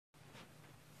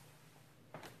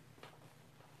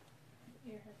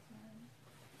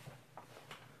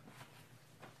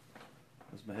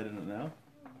Is my head in it now?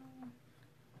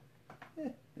 Yeah.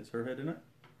 Is her head in it?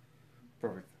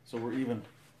 Perfect. So we're even.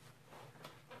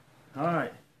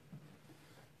 Alright.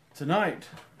 Tonight.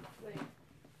 Wait.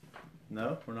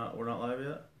 No, we're not live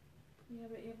yet? Yeah,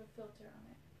 but you have a filter on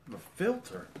it. A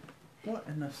filter? What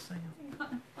in the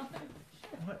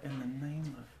What in the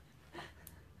name of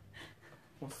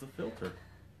what's the filter?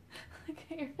 Look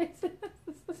at your face.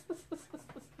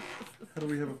 How do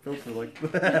we have a filter like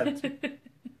that?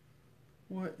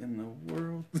 What in the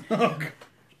world? Oh, God.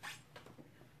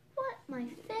 What? My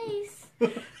face?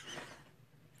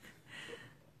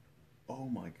 Oh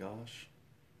my gosh.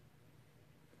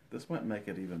 This might make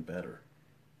it even better.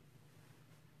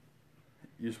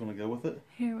 You just want to go with it?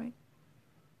 Here, wait.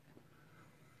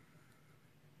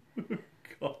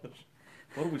 Gosh.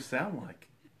 What do we sound like?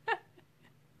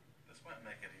 This might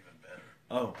make it even better.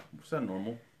 Oh, we sound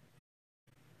normal.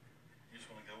 You just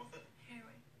want to go with it? Here,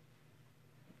 wait.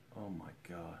 Oh my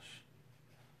gosh.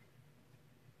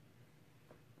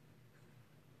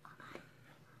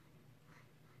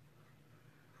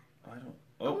 I don't.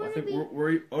 Oh, I think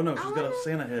we're. Oh no, she's got a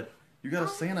Santa head. You got a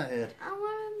Santa head. I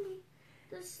want to be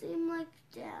the same like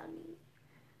Daddy.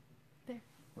 There.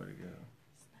 Where'd it go?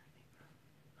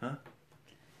 Huh?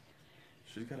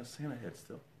 She's got a Santa head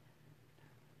still.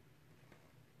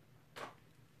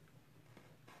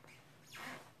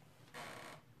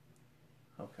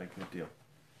 Okay, good deal.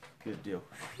 Good deal.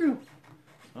 Phew.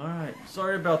 All right,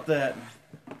 sorry about that.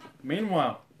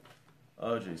 Meanwhile,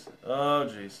 oh jeez, oh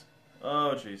jeez,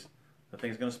 oh jeez, that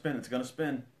thing's gonna spin. It's gonna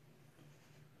spin.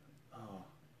 Oh,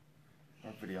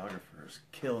 our videographer is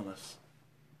killing us.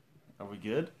 Are we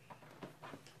good?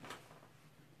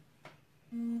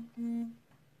 Mm-hmm.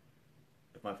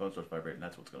 If my phone starts vibrating,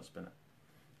 that's what's gonna spin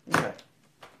it. Okay.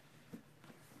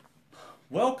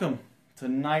 Welcome to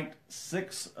night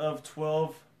 6 of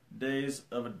 12 days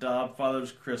of a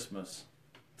Daubfather's Christmas.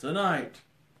 Tonight,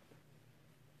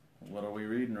 what are we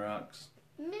reading, Rox?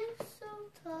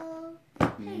 Mistletoe.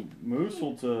 Hey,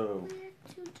 Mistletoe. Where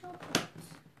two chocolates?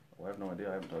 Oh, I have no idea.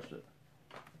 I haven't touched it.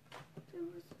 There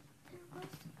was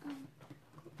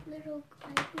little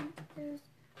gliding. There's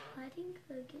gliding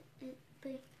hook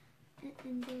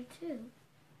in there too.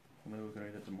 Well, maybe we can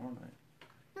read that tomorrow night.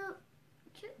 No,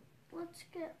 let's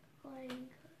get gliding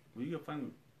hook. Will you go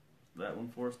find that one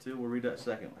for us too? We'll read that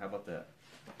second. How about that?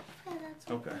 Yeah, that's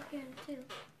what Okay. we're getting too.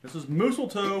 This is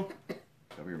Mistletoe.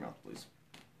 Cover your mouth, please.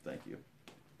 Thank you.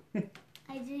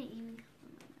 I didn't even cover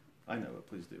my mouth. I know it.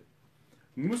 Please do.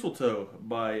 Mistletoe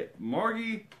by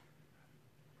Margie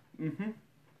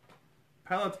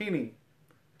Palatini.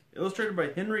 Illustrated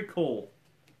by Henry Cole.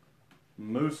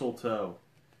 Mistletoe.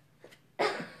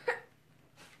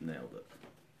 Nailed it.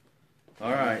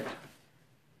 All right.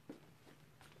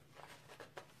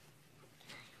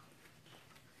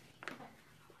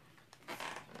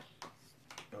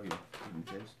 Oh yeah, in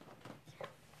case.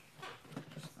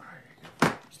 All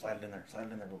right. Slide it in there. Slide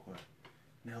it in there real quick.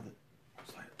 Nailed it.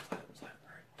 Slide it. Slide it. Slide it. All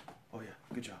right. Oh yeah.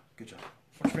 Good job. Good job.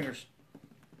 Watch your fingers.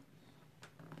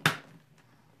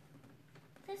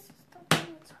 This is the one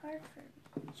that's hard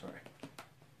for me. Sorry.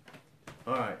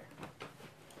 Alright.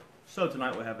 So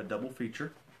tonight we have a double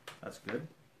feature. That's good.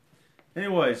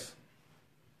 Anyways.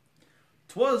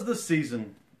 'Twas the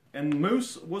season, and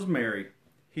Moose was merry.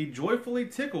 He joyfully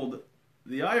tickled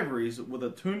the ivories with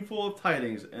a tuneful of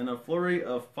tidings and a flurry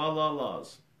of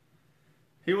fa-la-las.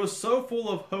 He was so full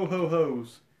of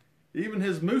ho-ho-hos, even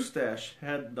his moustache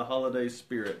had the holiday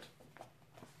spirit.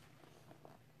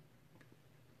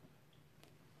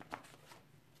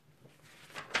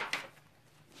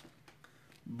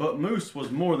 But Moose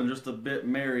was more than just a bit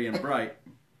merry and bright.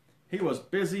 He was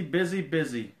busy, busy,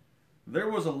 busy. There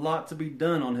was a lot to be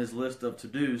done on his list of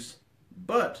to-dos,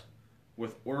 but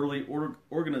with orderly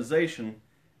organization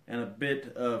and a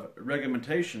bit of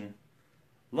regimentation,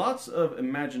 lots of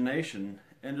imagination,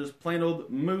 and just plain old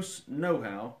Moose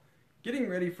know-how, getting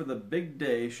ready for the big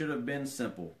day should have been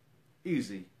simple,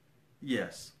 easy,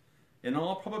 yes, in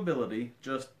all probability,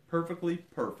 just perfectly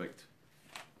perfect.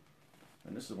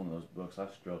 And this is one of those books I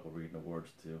struggle reading the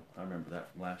words to. I remember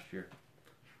that from last year.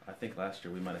 I think last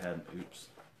year we might have had an oops.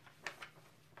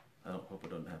 I don't hope it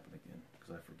doesn't happen again,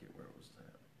 because I forget where it was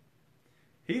at.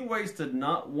 He wasted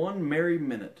not one merry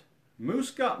minute. Moose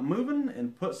got moving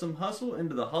and put some hustle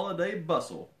into the holiday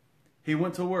bustle. He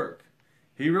went to work.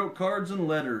 He wrote cards and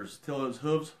letters till his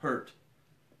hooves hurt.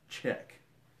 Check.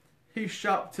 He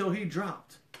shopped till he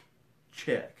dropped.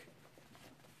 Check.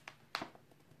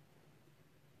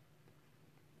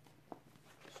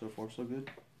 So far, so good.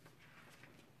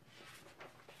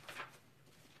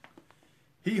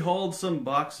 He hauled some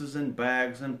boxes and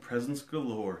bags and presents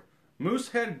galore. Moose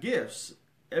had gifts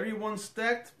everyone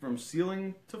stacked from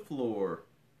ceiling to floor.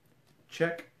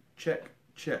 Check, check,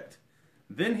 checked.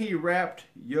 Then he rapped,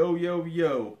 yo, yo,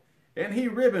 yo, and he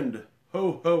ribboned,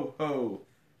 ho, ho, ho.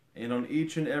 And on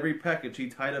each and every package he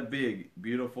tied a big,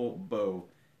 beautiful bow.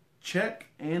 Check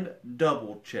and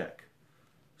double check.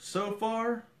 So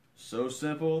far, so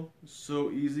simple,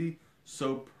 so easy,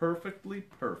 so perfectly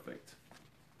perfect.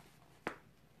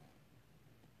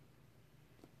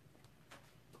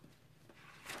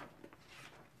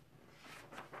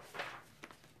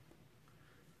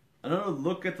 Another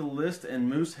look at the list and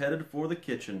Moose headed for the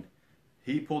kitchen.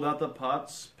 He pulled out the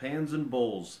pots, pans, and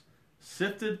bowls,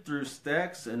 sifted through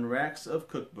stacks and racks of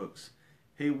cookbooks.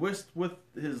 He whisked with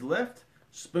his left,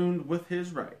 spooned with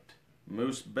his right.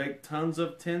 Moose baked tons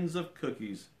of tins of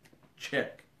cookies.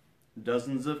 Check.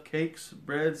 Dozens of cakes,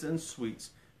 breads, and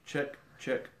sweets. Check,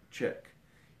 check, check.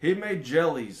 He made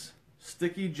jellies,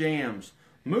 sticky jams.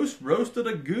 Moose roasted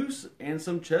a goose and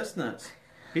some chestnuts.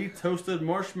 He toasted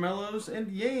marshmallows and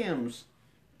yams.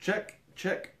 Check,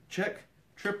 check, check,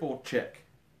 triple check.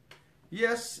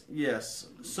 Yes, yes,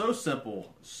 so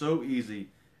simple, so easy,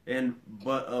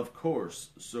 but of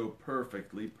course, so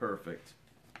perfectly perfect.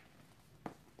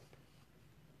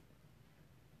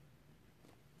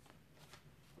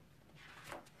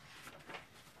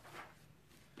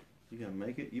 You gonna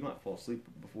make it? You might fall asleep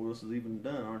before this is even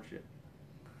done, aren't you?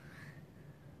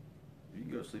 You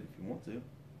can go to sleep if you want to.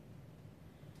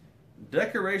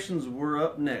 Decorations were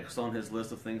up next on his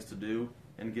list of things to do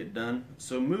and get done,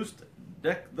 so Moose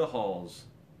decked the halls.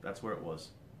 That's where it was.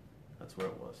 That's where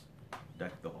it was.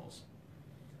 Decked the halls.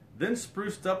 Then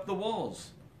spruced up the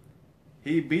walls.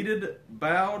 He beaded,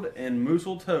 bowed, and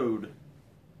moosel-toed.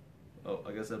 Oh,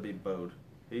 I guess that'd be bowed.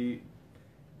 He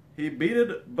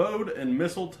beaded, bowed, and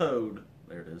mistletoed.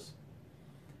 There it is.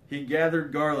 He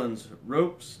gathered garlands,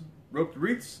 roped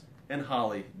wreaths, and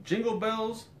holly. Jingle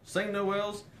bells, sang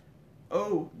Noels.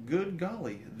 Oh, good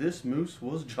golly, this Moose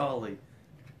was jolly.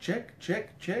 Check,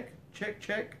 check, check, check,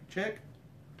 check, check,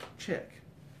 check.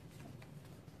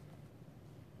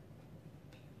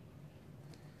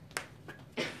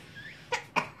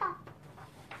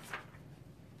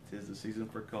 'Tis the season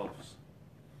for coughs.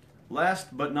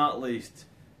 Last but not least,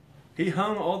 he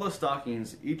hung all the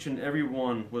stockings, each and every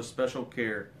one with special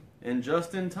care. And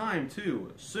just in time,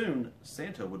 too. Soon,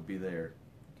 Santa would be there.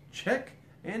 Check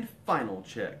and final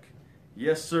check.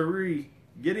 Yes, sirree.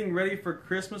 Getting ready for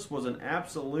Christmas was an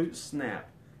absolute snap.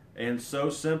 And so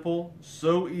simple,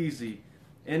 so easy.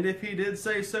 And if he did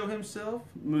say so himself,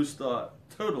 Moose thought,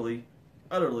 totally,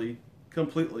 utterly,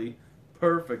 completely,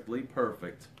 perfectly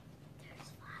perfect.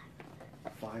 There's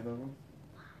 5. 5 of them?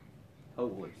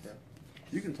 Holy cow.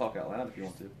 You can talk out loud if you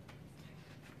want to.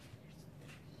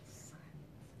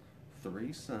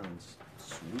 3 sons.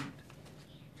 Sweet.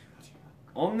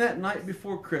 On that night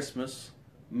before Christmas,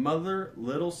 Mother,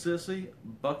 Little Sissy,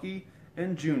 Bucky,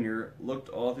 and Junior looked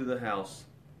all through the house.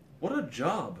 What a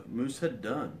job Moose had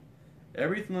done.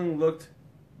 Everything looked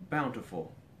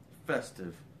bountiful,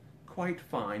 festive, quite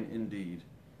fine indeed.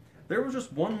 There was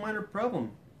just one minor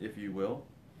problem, if you will.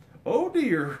 Oh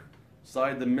dear,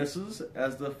 sighed the missus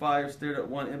as the 5 stared at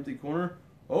one empty corner.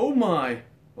 Oh my,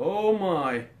 oh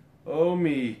my, oh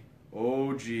me,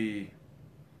 oh gee.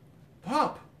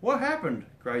 Pop, what happened?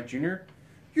 Cried Junior.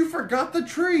 You forgot the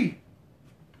tree!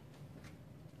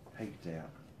 Hate that.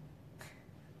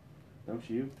 Don't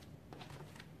you?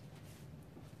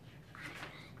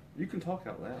 You can talk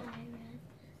out loud. I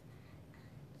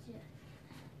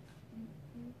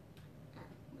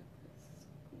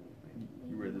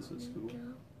read this at You read this school. at school?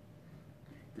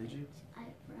 Did you? I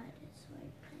read it, so I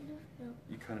kind of know.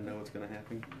 You kind of know what's going to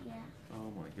happen? Yeah.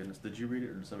 Oh my goodness. Did you read it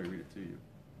or did somebody read it to you?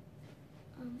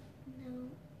 No.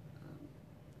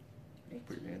 The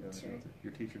Put your hand down. teacher.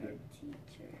 Your teacher did?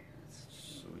 Teacher.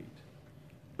 Sweet.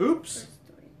 Oops! For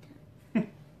story time.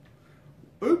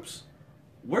 Oops!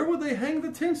 Where would they hang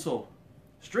the tinsel?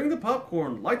 String the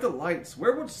popcorn, light the lights.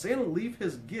 Where would Santa leave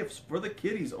his gifts for the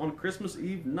kiddies on Christmas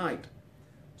Eve night?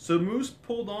 So Moose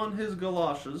pulled on his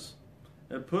galoshes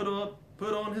and put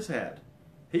on his hat.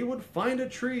 He would find a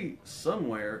tree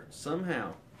somewhere,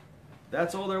 somehow.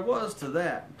 That's all there was to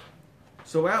that.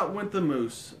 So out went the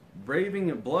Moose, braving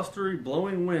blustery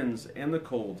blowing winds and the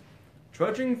cold,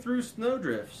 trudging through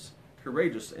snowdrifts,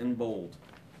 courageous and bold.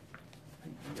 Hey,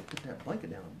 you gotta put that blanket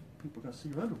down. People are gonna see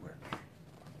your underwear.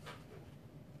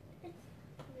 It's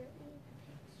really a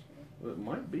picture. Well, it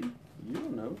might be. You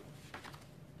don't know.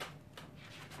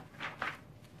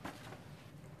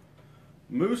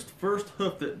 Moose first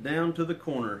hoofed it down to the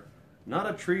corner. Not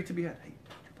a tree to be had. Hey,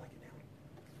 put your blanket down.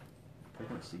 They're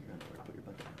gonna see your underwear. Put your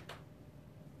blanket down.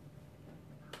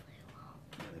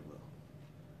 Yeah, they will.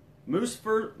 Moose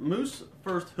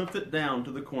first hoofed it down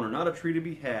to the corner, not a tree to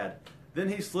be had. Then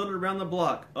he slid it around the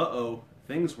block. Uh-oh,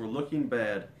 things were looking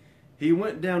bad. He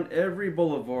went down every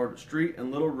boulevard, street,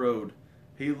 and little road.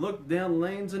 He looked down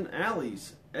lanes and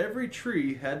alleys. Every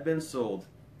tree had been sold.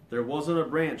 There wasn't a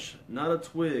branch, not a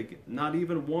twig, not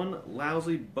even one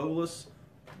lousy bowless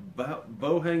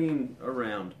bow hanging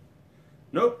around.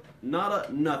 Nope, not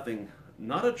a nothing,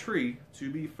 not a tree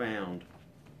to be found.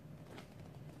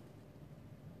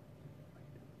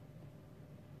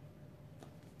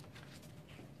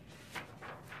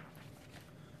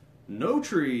 No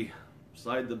tree,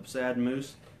 sighed the sad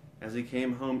moose as he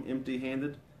came home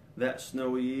empty-handed that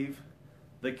snowy eve.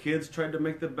 The kids tried to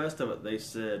make the best of it, they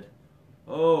said.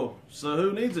 Oh, so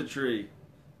who needs a tree?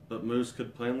 But Moose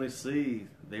could plainly see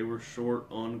they were short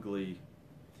on glee.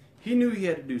 He knew he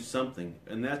had to do something,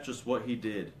 and that's just what he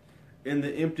did. In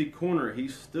the empty corner he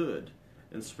stood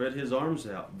and spread his arms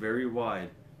out very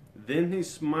wide. Then he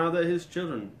smiled at his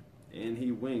children, and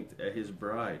he winked at his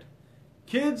bride.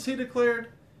 Kids, he declared,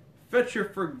 fetch your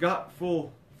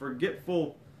forgetful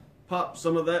pop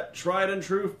some of that tried and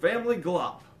true family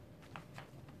glop.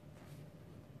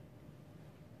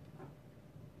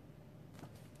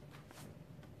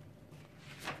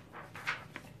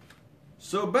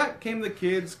 So back came the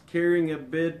kids carrying a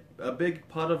big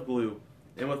pot of glue,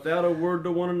 and without a word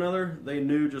to one another, they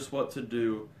knew just what to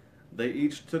do. They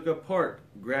each took a part,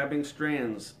 grabbing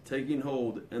strands, taking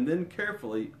hold, and then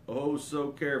carefully, oh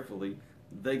so carefully,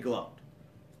 they glopped.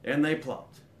 And they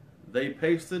plopped. They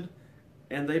pasted,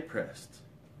 and they pressed.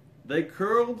 They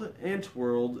curled and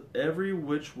twirled every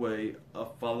which way a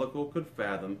follicle could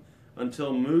fathom,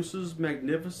 until Moose's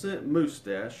magnificent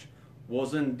moustache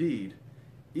was indeed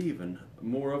even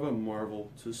more of a marvel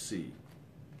to see.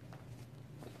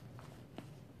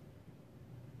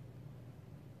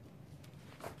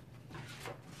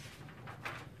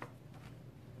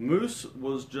 Moose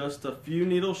was just a few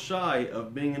needles shy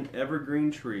of being an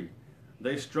evergreen tree.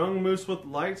 They strung Moose with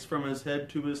lights from his head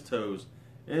to his toes,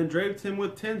 and draped him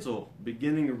with tinsel,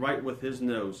 beginning right with his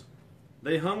nose.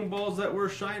 They hung balls that were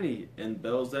shiny, and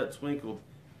bells that twinkled,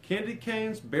 candy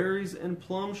canes, berries, and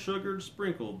plum sugared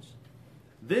sprinkles.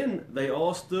 Then they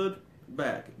all stood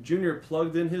back. Junior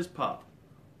plugged in his pop.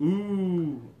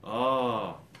 Ooh,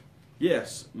 ah.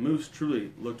 Yes, Moose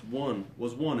truly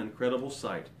was one incredible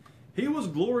sight. He was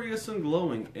glorious and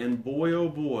glowing, and boy oh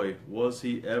boy, was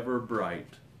he ever bright.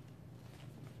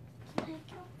 Can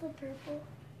I count the purple?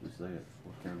 Just say it.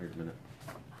 We'll count here in a minute.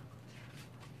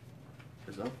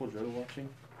 Is Uncle Joe watching?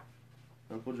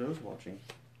 Uncle Joe's watching.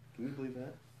 Can you believe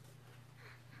that?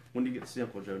 When do you get to see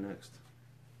Uncle Joe next?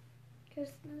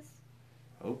 Christmas.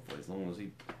 Hopefully, as long as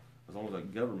the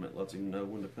government lets him know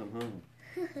when to come home.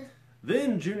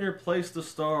 Then Junior placed the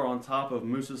star on top of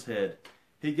Moose's head.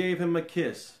 He gave him a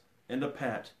kiss and a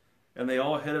pat, and they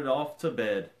all headed off to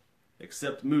bed.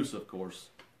 Except Moose, of course.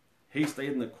 He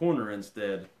stayed in the corner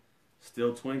instead,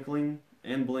 still twinkling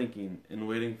and blinking and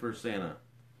waiting for Santa.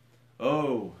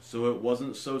 Oh, so it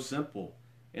wasn't so simple,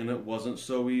 and it wasn't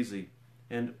so easy,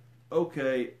 and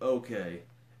okay,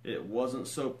 it wasn't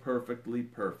so perfectly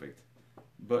perfect.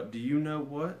 But do you know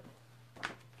what?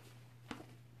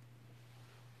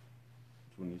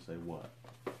 When you say what?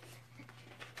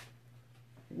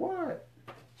 What?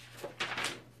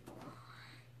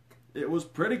 It was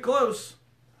pretty close.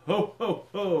 Ho, ho,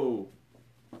 ho.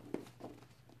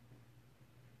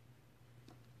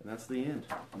 And that's the end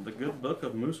of the good book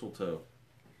of Mooseltoe.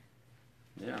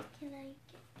 Yeah. Can I?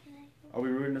 Are we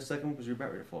reading the second one? Because you're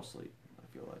about ready to fall asleep, I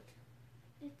feel like.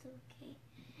 It's okay.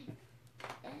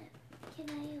 Can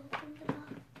I open the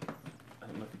box? I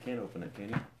don't know if you can open it, can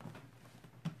you?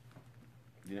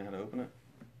 Do you know how to open it?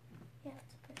 You have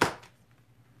to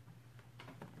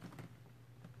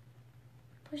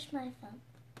push my thumb.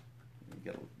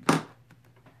 You gotta...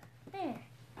 There.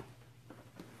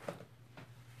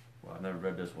 Well, I've never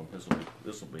read this one.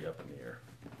 This will be up in the air.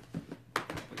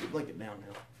 Put your blanket down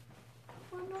now.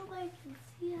 Well, nobody can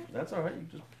see it. That's all right. You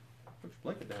just put your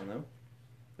blanket down though.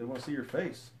 They want to see your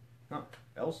face, not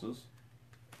Elsa's.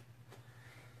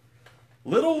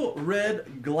 Little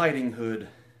Red Gliding Hood.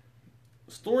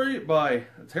 Story by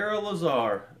Tara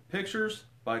Lazar. Pictures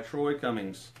by Troy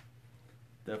Cummings.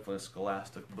 Definitely a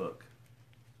scholastic book.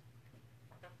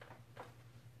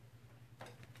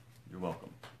 You're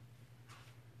welcome.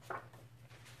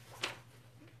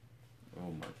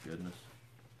 Oh my goodness.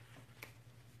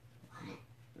 How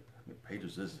many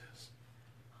pages is this?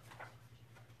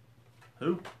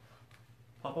 Who?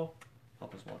 Papa?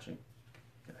 Papa's watching.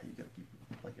 Yeah, you gotta keep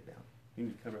your blanket down. You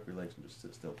need to cover up your legs and just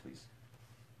sit still, please.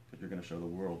 Because you're gonna show the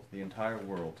world, the entire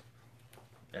world,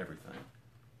 everything.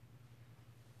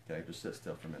 Okay, just sit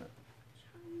still for a minute.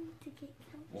 Trying to get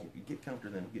comfortable. Well, you get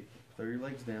comfortable then. Throw your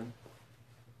legs down.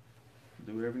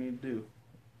 Do whatever you need to do.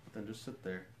 But then just sit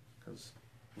there, because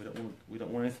we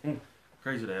don't want anything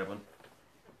crazy to happen.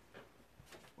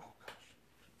 Oh gosh.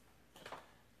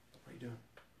 What are you doing?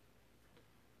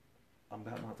 I'm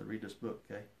about not to read this book,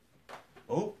 okay?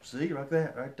 Oh, see, like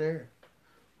that, right there.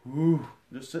 Whew.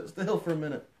 Just sit still for a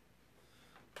minute.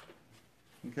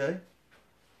 Okay?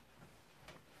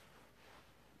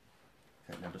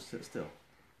 Okay, now just sit still.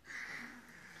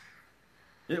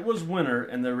 It was winter,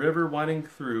 and the river winding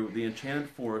through the enchanted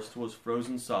forest was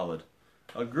frozen solid.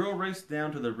 A girl raced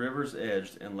down to the river's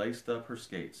edge and laced up her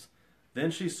skates.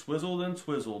 Then she swizzled and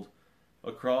twizzled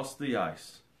across the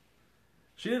ice.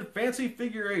 She did fancy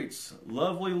figure eights,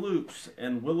 lovely loops,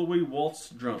 and willowy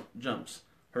waltz jumps.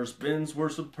 Her spins were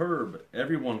superb.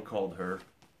 Everyone called her.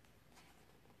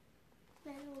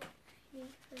 Little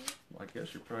paper. Well, I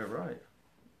guess you're probably right.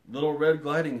 Little Red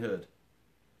Gliding Hood.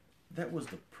 That was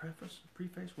the preface,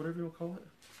 whatever you want to call it.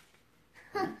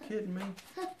 Are you kidding me?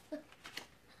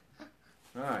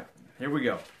 All right, here we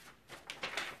go.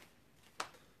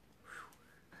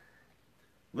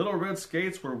 Little Red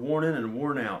skates were worn in and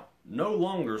worn out, no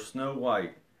longer snow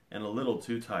white and a little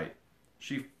too tight.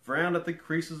 She frowned at the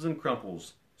creases and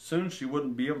crumples. Soon she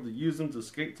wouldn't be able to use them to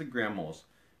skate to Grandma's.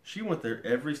 She went there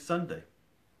every Sunday.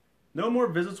 No more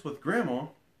visits with Grandma.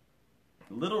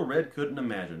 Little Red couldn't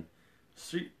imagine.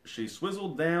 She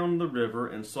swizzled down the river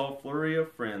and saw a flurry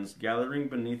of friends gathering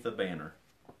beneath a banner.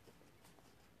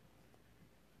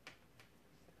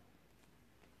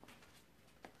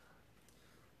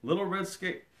 Little Red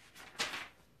skate.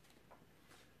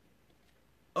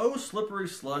 Oh, slippery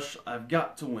slush, I've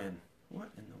got to win. What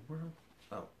in the world?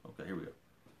 Oh, okay, here we go.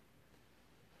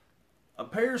 A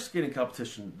pair skating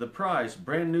competition. The prize,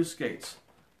 brand new skates.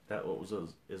 That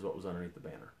is what was underneath the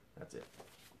banner. That's it.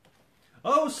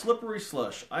 Oh, slippery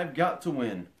slush, I've got to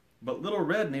win. But Little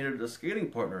Red needed a skating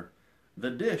partner.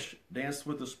 The dish danced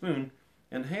with the spoon,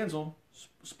 and Hansel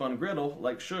spun Gretel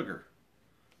like sugar.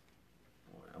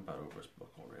 Boy, I'm about over this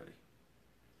book already.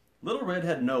 Little Red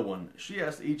had no one. She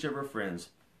asked each of her friends.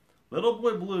 Little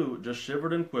Boy Blue just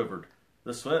shivered and quivered.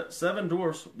 The 7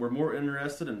 dwarfs were more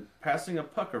interested in passing a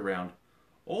puck around.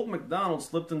 Old MacDonald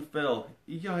slipped and fell.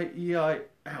 E-I-E-I,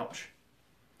 ouch.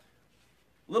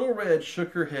 Little Red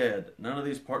shook her head. None of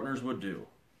these partners would do.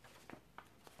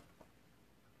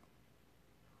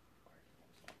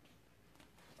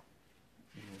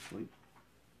 You want to sleep?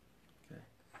 Okay.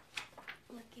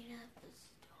 Looking at the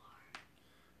star.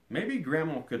 Maybe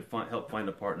Grandma could help find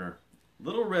a partner.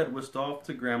 Little Red whisked off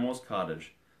to Grandma's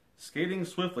cottage, skating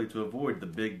swiftly to avoid the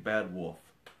big bad wolf.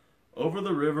 Over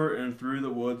the river and through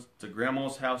the woods to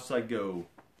Grandma's house I go.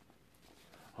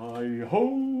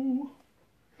 Hi-ho!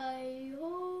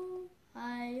 Hi-ho,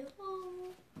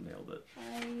 hi-ho, Nailed it.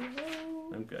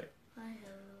 hi-ho, Okay.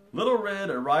 hi-ho. Little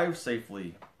Red arrived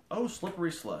safely. Oh,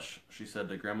 slippery slush, she said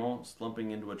to Grandma,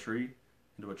 slumping into a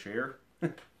chair.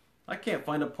 I can't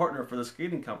find a partner for the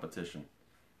skating competition.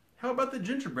 How about the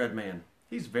gingerbread man?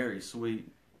 He's very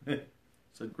sweet,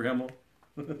 said Grandma.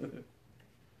 But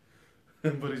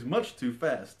he's much too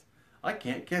fast. I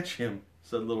can't catch him,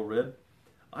 said Little Red.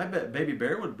 I bet Baby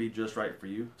Bear would be just right for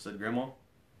you, said Grandma.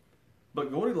 But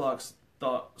Goldilocks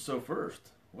thought so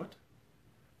first. What?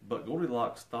 But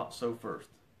Goldilocks thought so first.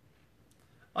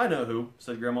 I know who,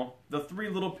 said Grandma. The 3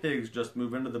 little pigs just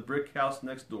moved into the brick house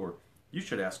next door. You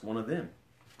should ask one of them.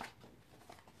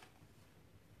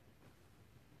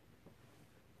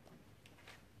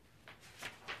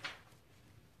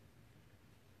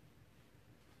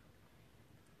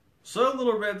 So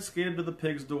Little Red skated to the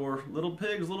pig's door. Little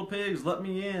pigs, let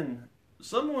me in.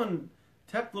 Someone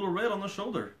tapped Little Red on the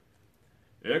shoulder.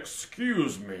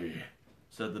 Excuse me,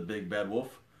 said the big bad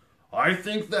wolf. I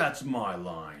think that's my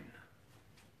line.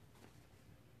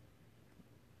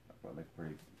 That makes a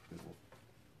pretty good wolf.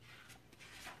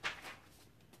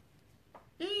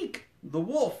 Eek! The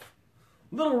wolf!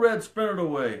 Little Red sprinted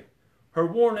away. Her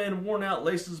worn-in, worn-out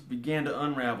laces began to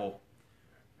unravel.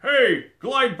 Hey,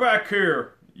 glide back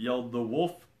here! Yelled the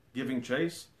wolf, giving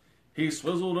chase. He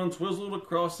swizzled and twizzled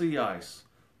across the ice.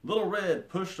 Little Red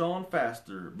pushed on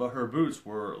faster, but her boots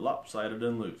were lopsided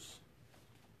and loose.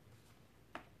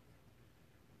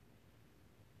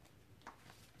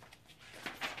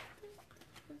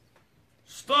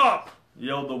 Stop!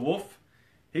 Yelled the wolf.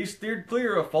 He steered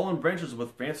clear of fallen branches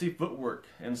with fancy footwork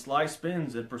and sly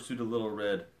spins in pursuit of Little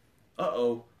Red.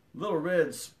 Uh-oh, Little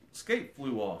Red's skate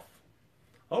flew off.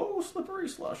 Oh, slippery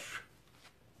slush.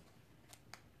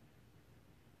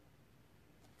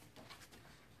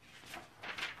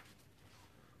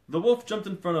 The wolf jumped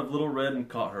in front of Little Red and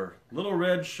caught her. Little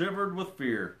Red shivered with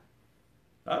fear.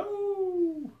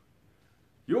 Oh!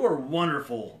 You're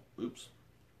wonderful. Oops.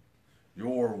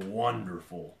 You're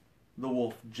wonderful. The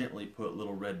wolf gently put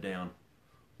Little Red down.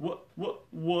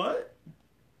 What?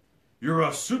 You're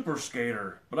a super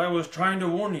skater, but I was trying to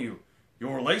warn you.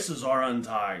 Your laces are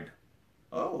untied.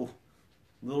 Oh.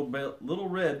 Little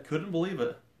Red couldn't believe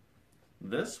it.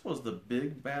 This was the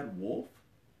big bad wolf?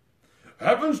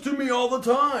 Happens to me all the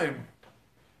time.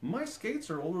 My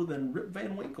skates are older than Rip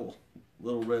Van Winkle.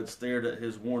 Little Red stared at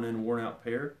his worn-in, worn-out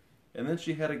pair, and then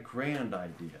she had a grand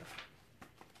idea.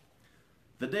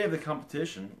 The day of the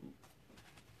competition...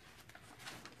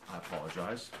 I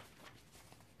apologize.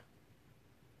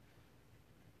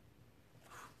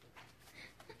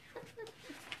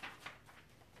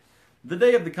 The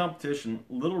day of the competition,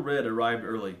 Little Red arrived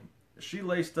early. She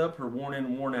laced up her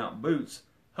worn-in, worn-out boots,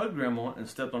 hugged Grandma, and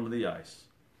stepped onto the ice.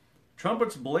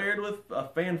 Trumpets blared with a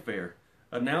fanfare,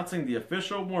 announcing the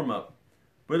official warm-up.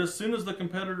 But as soon as the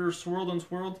competitors swirled and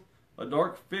swirled, a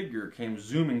dark figure came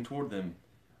zooming toward them.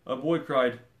 A boy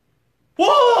cried,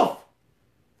 "Wolf!"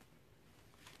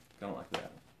 Kind of like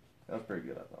that. That was pretty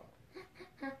good, I thought.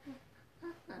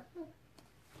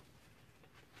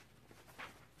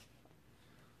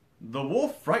 The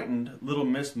wolf frightened little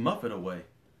Miss Muffet away.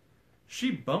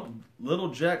 She bumped little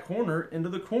Jack Horner into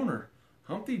the corner.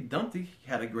 Humpty Dumpty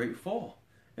had a great fall,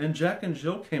 and Jack and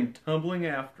Jill came tumbling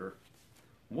after.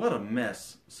 What a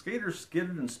mess. Skaters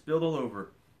skidded and spilled all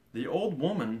over. The old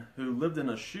woman, who lived in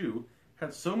a shoe,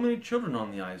 had so many children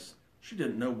on the ice, she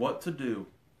didn't know what to do.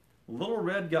 Little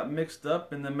Red got mixed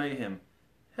up in the mayhem.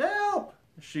 "Help!"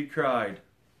 she cried.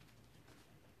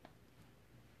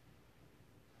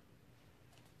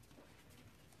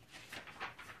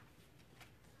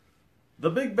 The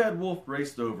big bad wolf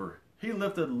raced over. He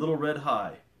lifted Little Red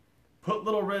high. "Put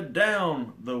Little Red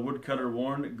down," the woodcutter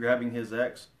warned, grabbing his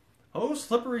axe. "Oh,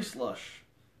 slippery slush,"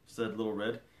 said Little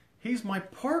Red. "He's my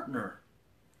partner."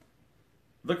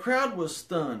 The crowd was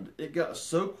stunned. It got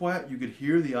so quiet you could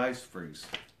hear the ice freeze.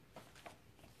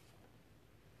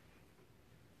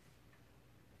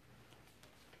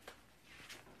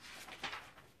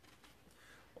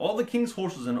 All the king's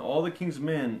horses and all the king's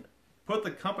men put the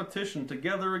competition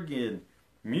together again.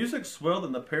 Music swelled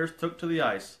and the pairs took to the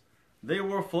ice. They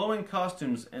wore flowing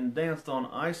costumes and danced on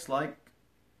ice like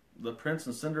the Prince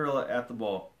and Cinderella at the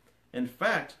ball. In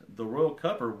fact, the royal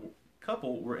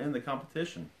couple were in the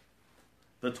competition.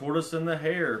 The tortoise and the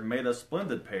hare made a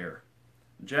splendid pair.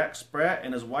 Jack Sprat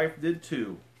and his wife did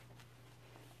too.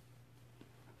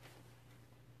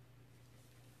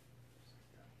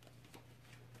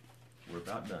 We're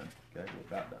about done. Okay,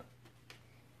 we're about done.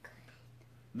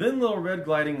 Then Little Red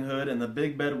Gliding Hood and the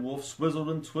big bad wolf swizzled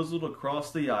and twizzled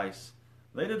across the ice.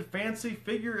 They did fancy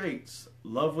figure eights,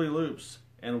 lovely loops,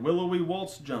 and willowy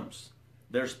waltz jumps.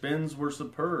 Their spins were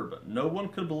superb. No one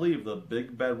could believe the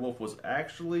big bad wolf was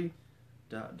actually ...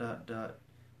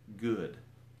 good.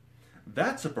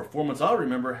 That's a performance I'll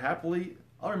remember happily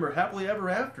ever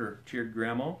after, cheered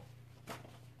Grandma.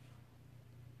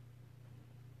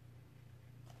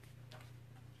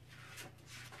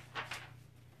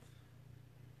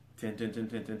 Tin, tin, tin,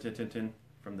 tin, tin, tin, tin, tin,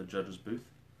 from the judge's booth.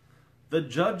 The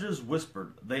judges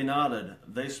whispered, they nodded,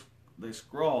 they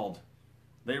scrawled.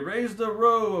 They raised a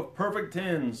row of perfect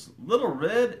tens. Little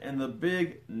Red and the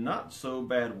big,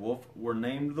 not-so-bad wolf were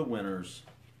named the winners.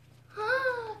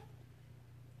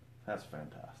 That's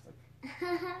fantastic.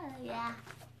 Yeah.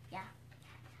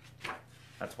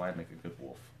 That's why I make a good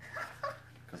wolf.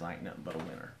 Because I ain't nothing but a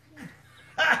winner.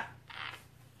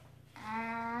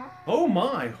 Oh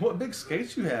my, what big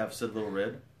skates you have, said Little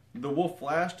Red. The wolf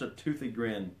flashed a toothy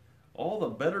grin. All the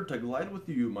better to glide with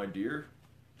you, my dear.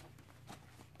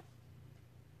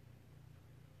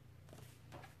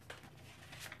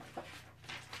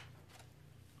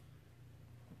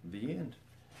 The end.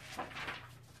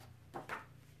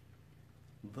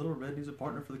 Little Red needs a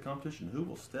partner for the competition. Who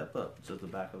will step up? Says the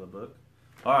back of the book.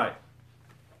 Alright.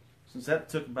 Since that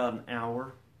took about an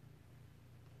hour,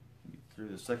 you threw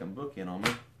the second book in on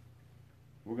me,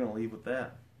 we're going to leave with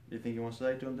that. Anything you want to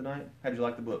say to him tonight? How'd you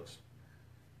like the books?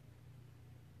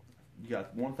 You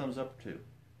got one thumbs up or two?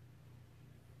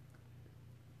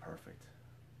 Perfect.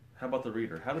 How about the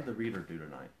reader? How did the reader do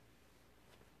tonight?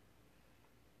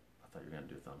 I thought you were going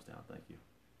to do a thumbs down. Thank you.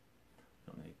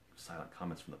 Don't need silent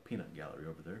comments from the peanut gallery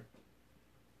over there.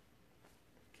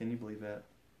 Can you believe that?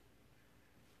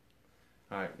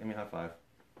 Alright, give me a high five.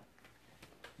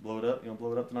 Blow it up. You want to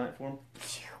blow it up tonight for him?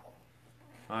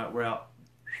 Alright, we're out.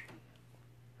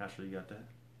 Ashley, you got that?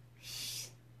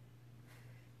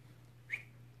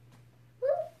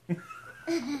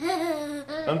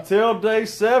 Until day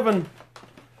 7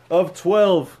 of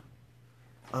 12.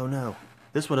 Oh no,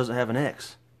 this one doesn't have an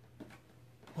X.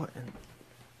 What in...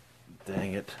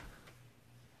 Dang it.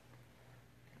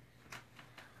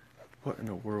 What in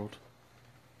the world?